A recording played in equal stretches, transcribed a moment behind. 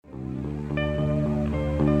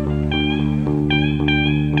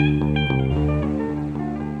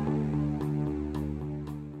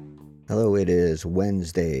Hello, it is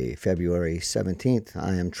Wednesday, February 17th.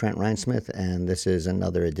 I am Trent Reinsmith, and this is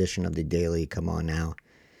another edition of the Daily Come On Now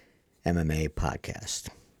MMA podcast.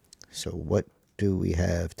 So what do we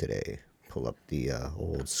have today? Pull up the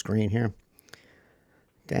old screen here.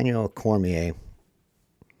 Daniel Cormier.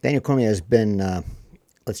 Daniel Cormier has been,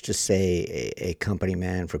 let's just say, a company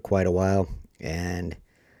man for quite a while, and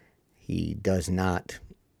he does not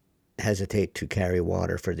hesitate to carry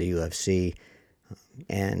water for the UFC.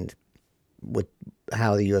 And with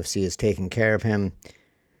how the UFC is taking care of him,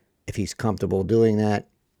 if he's comfortable doing that,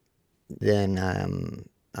 then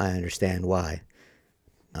I understand why.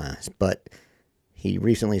 But he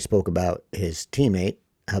recently spoke about his teammate,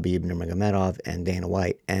 Khabib Nurmagomedov, and Dana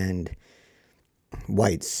White, and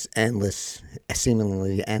White's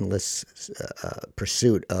seemingly endless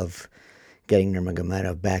pursuit of getting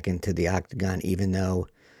Nurmagomedov back into the octagon, even though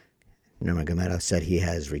Nurmagomedov said he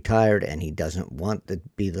has retired and he doesn't want to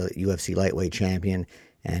be the UFC lightweight champion,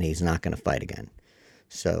 and he's not going to fight again.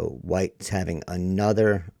 So White's having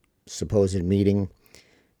another supposed meeting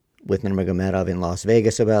with Nurmagomedov in Las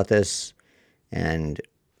Vegas about this, and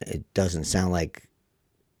it doesn't sound like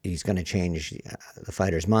he's going to change the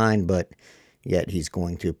fighter's mind, but yet he's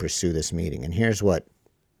going to pursue this meeting. And here's what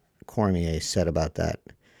Cormier said about that.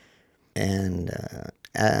 And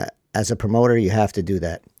as a promoter, you have to do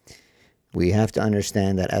that. We have to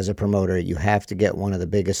understand that as a promoter, you have to get one of the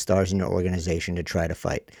biggest stars in the organization to try to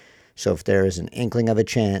fight. So if there is an inkling of a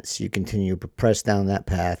chance, you continue to press down that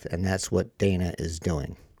path, and that's what Dana is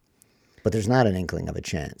doing. But there's not an inkling of a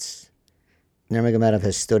chance. Nurmagomedov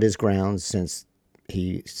has stood his ground since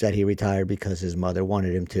he said he retired because his mother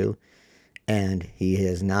wanted him to, and he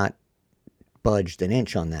has not budged an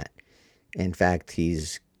inch on that. In fact,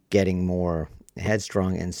 he's getting more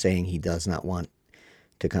headstrong and saying he does not want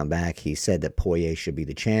to come back. He said that Poirier should be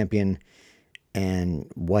the champion, and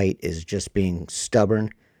White is just being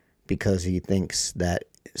stubborn because he thinks that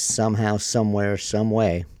somehow, somewhere, some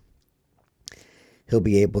way, he'll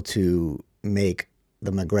be able to make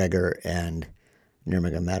the McGregor and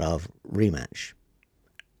Nurmagomedov rematch.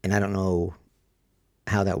 And I don't know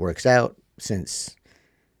how that works out since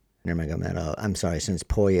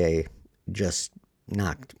Poirier just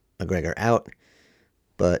knocked McGregor out,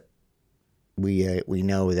 but we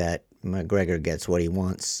know that McGregor gets what he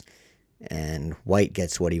wants and White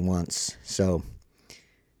gets what he wants. So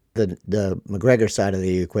the McGregor side of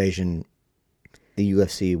the equation, the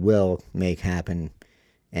UFC will make happen,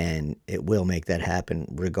 and it will make that happen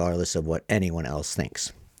regardless of what anyone else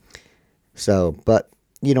thinks. So, but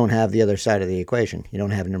you don't have the other side of the equation. You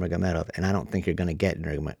don't have Nurmagomedov, and I don't think you're going to get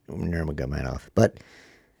Nurmagomedov. But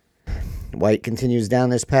White continues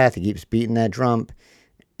down this path. He keeps beating that drum,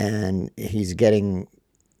 and he's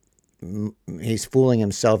fooling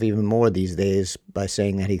himself even more these days by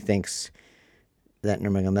saying that he thinks that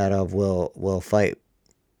Nurmagomedov will fight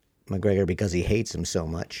McGregor because he hates him so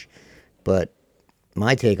much. But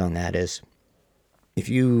my take on that is, if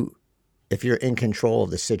you're in control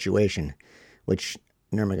of the situation, which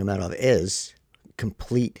Nurmagomedov is,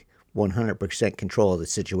 complete 100% control of the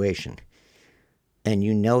situation, and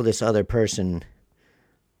you know this other person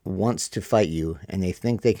wants to fight you and they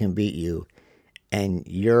think they can beat you, and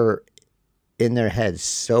you're in their head,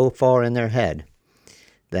 so far in their head,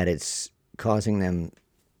 that it's causing them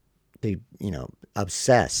to,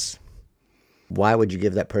 obsess. Why would you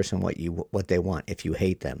give that person what they want if you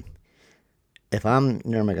hate them? If I'm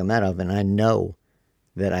Nurmagomedov and I know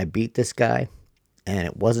that I beat this guy and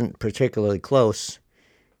it wasn't particularly close,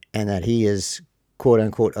 and that he is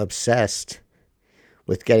quote-unquote obsessed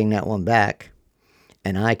with getting that one back,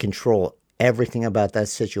 and I control everything about that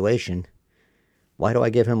situation, why do I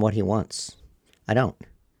give him what he wants? I don't.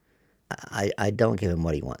 I don't give him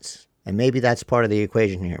what he wants. And maybe that's part of the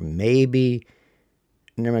equation here. Maybe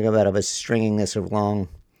Nurmagomedov is stringing this along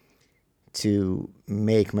to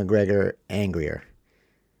make McGregor angrier.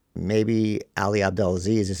 Maybe Ali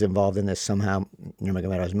Abdelaziz is involved in this somehow,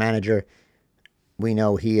 Nurmagomedov's manager. We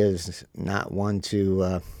know he is not one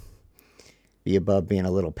to be above being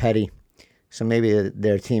a little petty. So maybe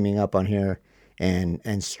they're teaming up on here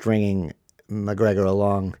and stringing McGregor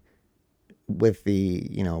along with the,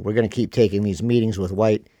 we're going to keep taking these meetings with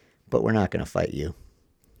White, but we're not going to fight you.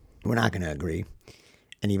 We're not going to agree.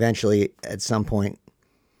 And eventually, at some point,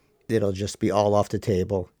 it'll just be all off the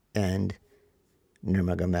table, and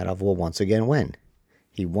Nurmagomedov will once again win.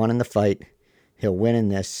 He won in the fight. He'll win in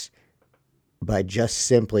this by just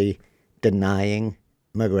simply denying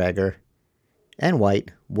McGregor and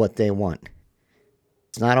White what they want.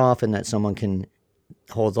 It's not often that someone can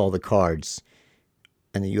holds all the cards,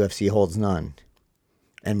 and the UFC holds none,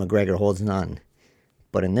 and McGregor holds none.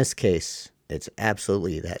 But in this case, it's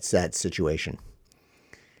absolutely that sad situation.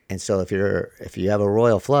 And so if you have a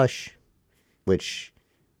royal flush, which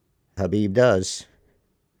Habib does,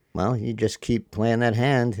 well, you just keep playing that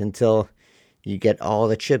hand until you get all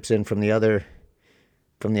the chips in from the other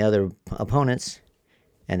opponents,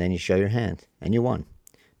 and then you show your hand, and you won.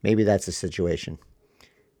 Maybe that's the situation.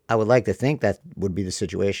 I would like to think that would be the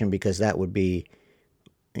situation, because that would be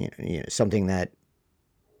something that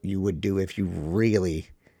you would do if you really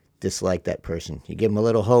dislike that person. You give them a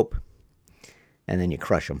little hope, and then you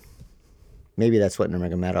crush them. Maybe that's what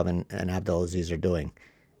Nurmagomedov and Abdulaziz are doing.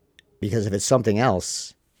 Because if it's something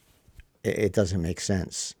else, it doesn't make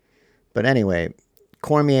sense. But anyway,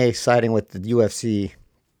 Cormier siding with the UFC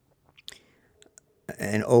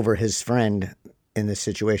and over his friend in this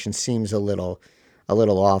situation seems a little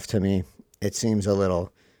off to me. It seems a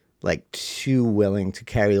little like too willing to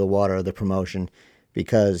carry the water of the promotion,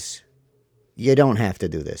 because you don't have to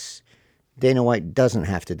do this. Dana White doesn't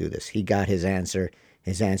have to do this. He got his answer.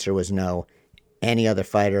 His answer was no. Any other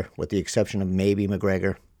fighter, with the exception of maybe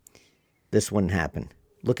McGregor, this wouldn't happen.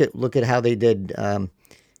 Look at how they did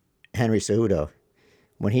Henry Cejudo.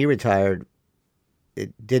 When he retired,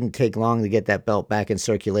 it didn't take long to get that belt back in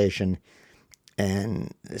circulation,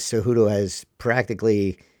 and Cejudo has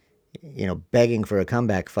practically, begging for a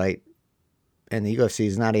comeback fight, and the UFC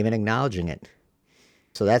is not even acknowledging it.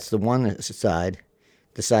 So that's the one side,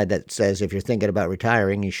 the side that says if you're thinking about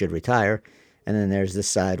retiring, you should retire. And then there's this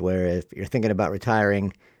side where if you're thinking about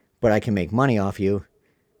retiring, but I can make money off you,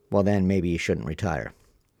 well, then maybe you shouldn't retire.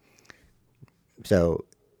 So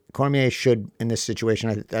Cormier should, in this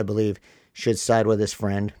situation, I believe, should side with his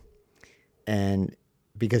friend, and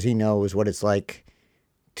because he knows what it's like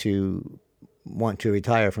to want to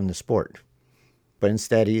retire from the sport. But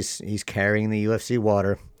instead, he's carrying the UFC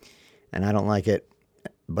water, and I don't like it.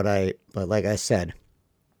 But like I said,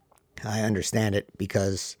 I understand it,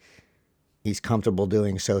 because he's comfortable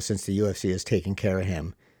doing so since the UFC is taking care of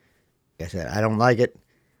him. Like I said, I don't like it.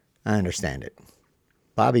 I understand it.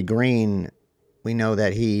 Bobby Green, we know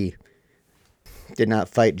that he did not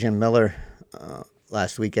fight Jim Miller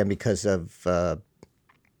last weekend because of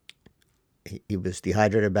he was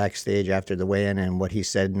dehydrated backstage after the weigh-in, and what he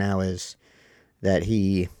said now is that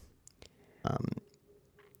he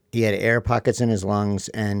had air pockets in his lungs,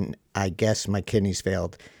 and I guess my kidneys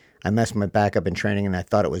failed. I messed my back up in training, and I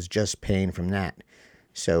thought it was just pain from that.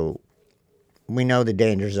 So we know the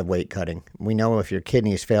dangers of weight cutting. We know if your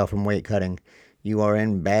kidneys fail from weight cutting, you are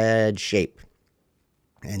in bad shape.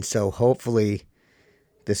 And so hopefully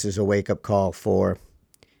this is a wake-up call for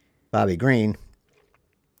Bobby Green,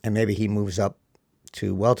 and maybe he moves up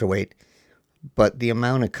to welterweight. But the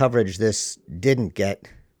amount of coverage this didn't get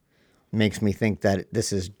makes me think that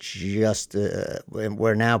this is just,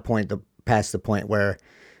 we're now past the point where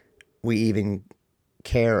we even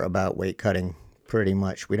care about weight cutting pretty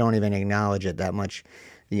much. We don't even acknowledge it that much.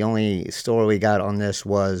 The only story we got on this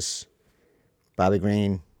was Bobby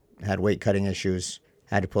Green had weight cutting issues,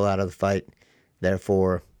 had to pull out of the fight.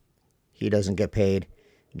 Therefore, he doesn't get paid.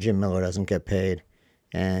 Jim Miller doesn't get paid.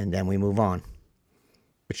 And then we move on.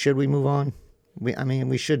 But should we move on?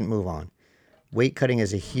 We shouldn't move on. Weight cutting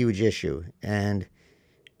is a huge issue, and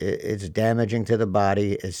it's damaging to the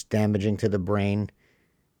body. It's damaging to the brain.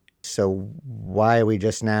 So why are we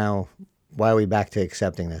back to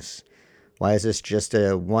accepting this? Why is this just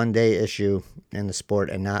a one-day issue in the sport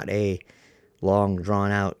and not a long,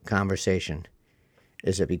 drawn-out conversation?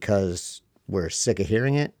 Is it because we're sick of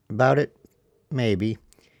hearing about it? Maybe.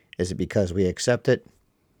 Is it because we accept it?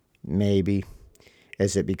 Maybe.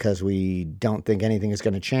 Is it because we don't think anything is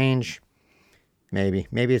going to change? Maybe.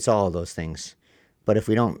 Maybe it's all of those things. But if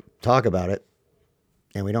we don't talk about it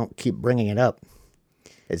and we don't keep bringing it up,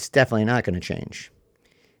 it's definitely not going to change.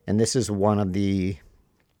 And this is one of the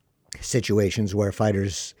situations where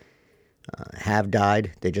fighters have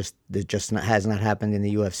died. It just has not happened in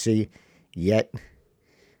the UFC yet.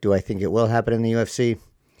 Do I think it will happen in the UFC?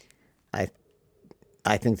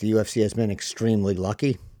 I think the UFC has been extremely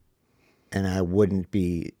lucky, and I wouldn't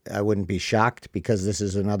be shocked, because this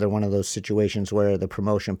is another one of those situations where the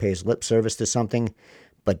promotion pays lip service to something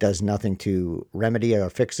but does nothing to remedy or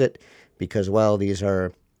fix it, because, well, these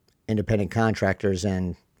are independent contractors,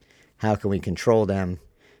 and how can we control them?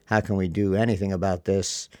 How can we do anything about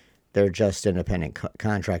this? They're just independent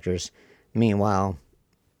contractors. Meanwhile,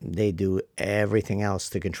 they do everything else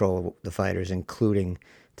to control the fighters, including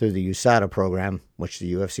through the USADA program, which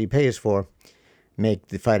the UFC pays for, make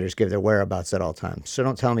the fighters give their whereabouts at all times. So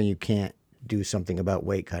don't tell me you can't do something about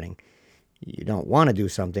weight cutting. you don't want to do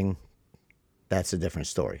something, that's a different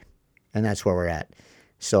story. And that's where we're at.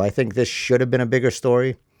 So I think this should have been a bigger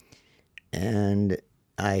story. And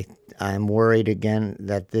I'm worried again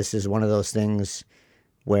that this is one of those things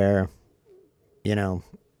where,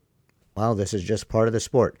 well, this is just part of the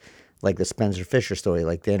sport. Like the Spencer Fisher story,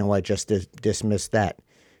 like Dana White just dismissed that.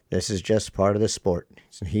 This is just part of the sport.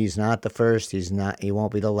 He's not the first. He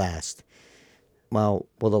won't be the last. Well,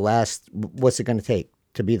 the last, what's it going to take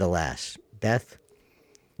to be the last? Death?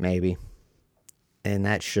 Maybe. And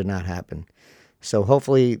that should not happen. So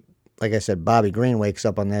hopefully, like I said, Bobby Green wakes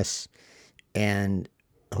up on this, and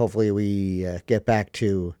hopefully we get back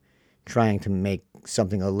to trying to make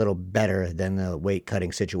something a little better than the weight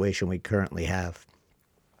cutting situation we currently have.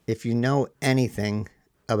 If you know anything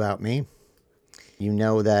about me, you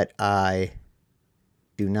know that I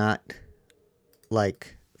do not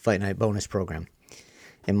like Fight Night Bonus Program.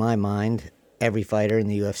 In my mind, every fighter in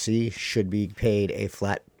the UFC should be paid a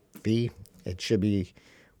flat fee. It should be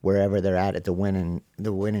wherever they're at the win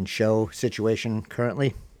and show situation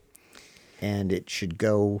currently, and it should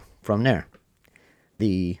go from there.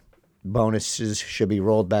 The bonuses should be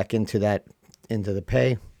rolled back into the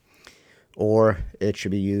pay, or it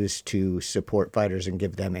should be used to support fighters and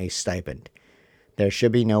give them a stipend. There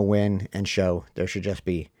should be no win and show. There should just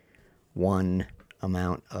be one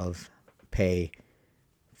amount of pay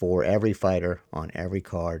for every fighter on every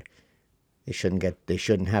card. They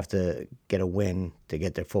shouldn't have to get a win to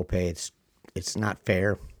get their full pay. It's not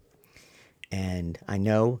fair. And I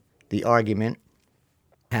know the argument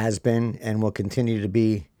has been and will continue to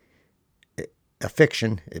be a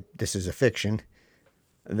fiction. This is a fiction,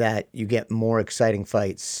 that you get more exciting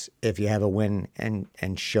fights if you have a win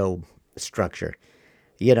and show structure.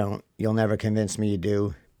 You don't. You'll never convince me you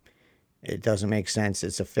do. It doesn't make sense.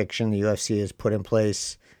 It's a fiction the UFC has put in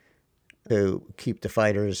place to keep the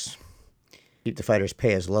fighters'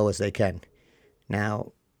 pay as low as they can.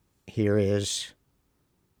 Now, here is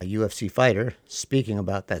a UFC fighter speaking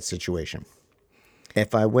about that situation.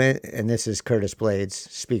 If I win, and this is Curtis Blades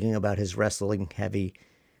speaking about his wrestling heavy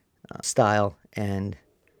style and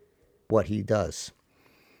what he does.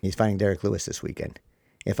 He's fighting Derek Lewis this weekend.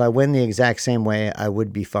 If I win the exact same way, I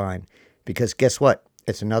would be fine. Because guess what?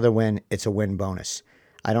 It's another win. It's a win bonus.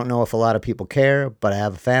 I don't know if a lot of people care, but I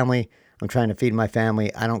have a family. I'm trying to feed my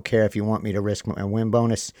family. I don't care if you want me to risk a win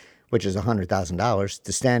bonus, which is $100,000,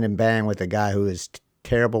 to stand and bang with a guy who is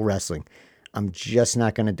terrible wrestling. I'm just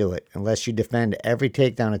not going to do it. Unless you defend every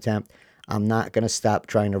takedown attempt, I'm not going to stop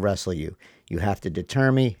trying to wrestle you. You have to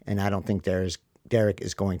deter me, and I don't think Derek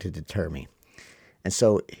is going to deter me. And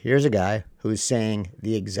so here's a guy who's saying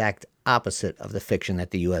the exact opposite of the fiction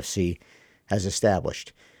that the UFC has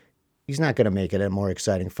established. He's not going to make it a more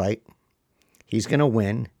exciting fight. He's going to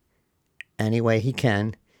win any way he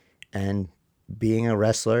can, and being a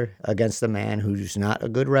wrestler against a man who's not a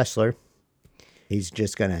good wrestler, he's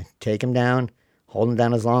just going to take him down, hold him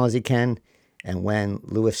down as long as he can, and when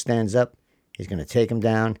Lewis stands up, he's going to take him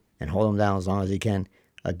down and hold him down as long as he can,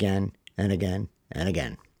 again and again and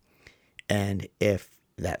again. And if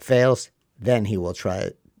that fails, then he will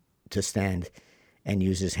try to stand and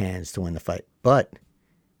use his hands to win the fight. But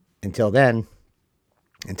until then,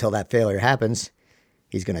 until that failure happens,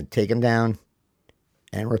 he's going to take him down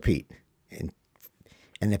and repeat.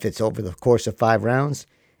 And if it's over the course of 5 rounds,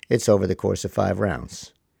 it's over the course of 5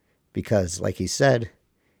 rounds. Because, like he said,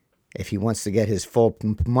 if he wants to get his full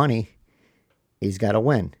money, he's got to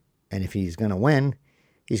win. And if he's going to win,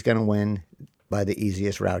 he's going to win by the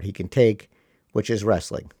easiest route he can take, which is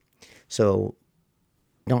wrestling. So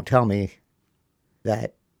don't tell me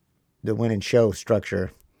that the win and show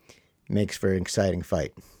structure makes for an exciting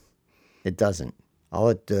fight. It doesn't. All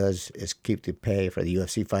it does is keep the pay for the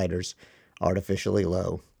UFC fighters artificially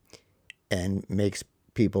low and makes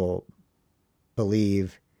people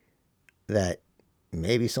believe that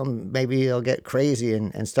maybe they'll get crazy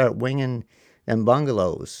and start winging them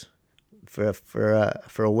bungalows for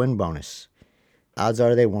a win bonus. Odds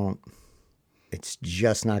are they won't. It's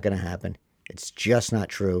just not going to happen. It's just not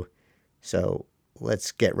true. So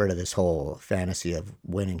let's get rid of this whole fantasy of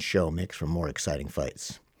win and show makes for more exciting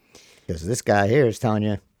fights. Because this guy here is telling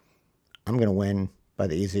you, I'm going to win by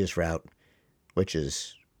the easiest route, which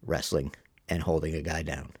is wrestling and holding a guy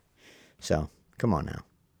down. So, come on now.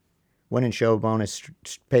 Win and show bonus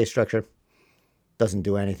pay structure doesn't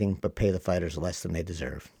do anything but pay the fighters less than they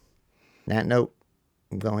deserve. On that note,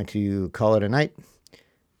 I'm going to call it a night.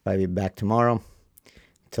 I'll be back tomorrow.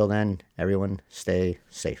 Until then, everyone stay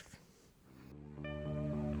safe.